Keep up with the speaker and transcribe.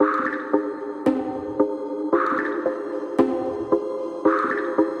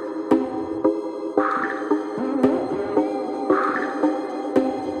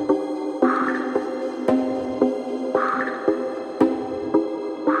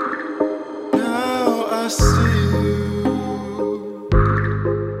see you,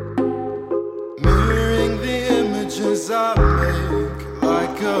 mirroring the images I make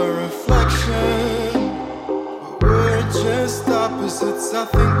like a reflection. But we're just opposites, I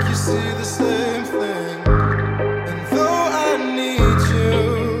think you see the same thing. And though I need you,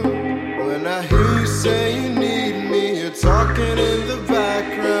 when I hear you say you need me, you're talking in the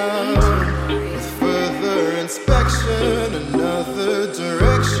background. With further inspection, another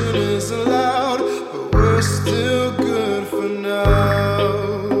direction is allowed, but we're still good for now.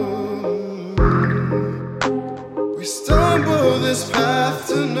 We stumble this path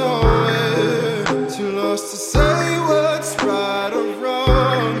to nowhere, too lost to say what's right or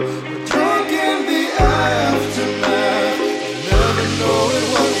wrong. We're drunk in the aftermath, never knowing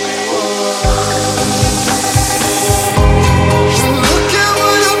what we want. Look at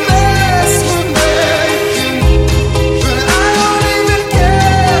what a mess we're making, but I don't even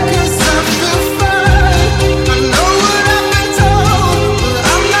care, 'cause I feel fine. I know what I've been told, but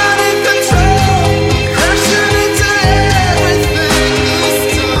I'm not in control. Crashing into everything this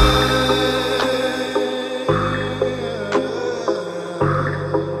time.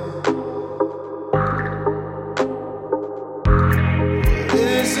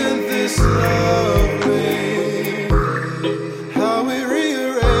 Isn't this lovely? How we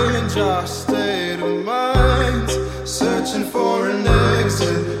rearrange our state of minds, searching for an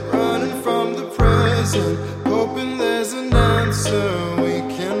exit, running from the present, hoping there's an answer we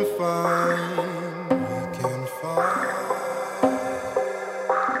can find.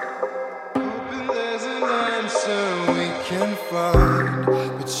 Hoping there's an answer we can find.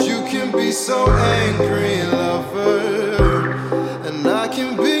 But you can be so angry, lover, and I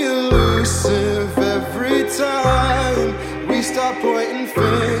can be elusive every time. We start pointing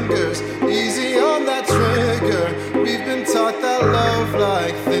fingers, easy on that trigger. We've been taught that love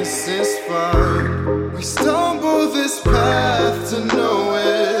like this is fine. We stumble this path to know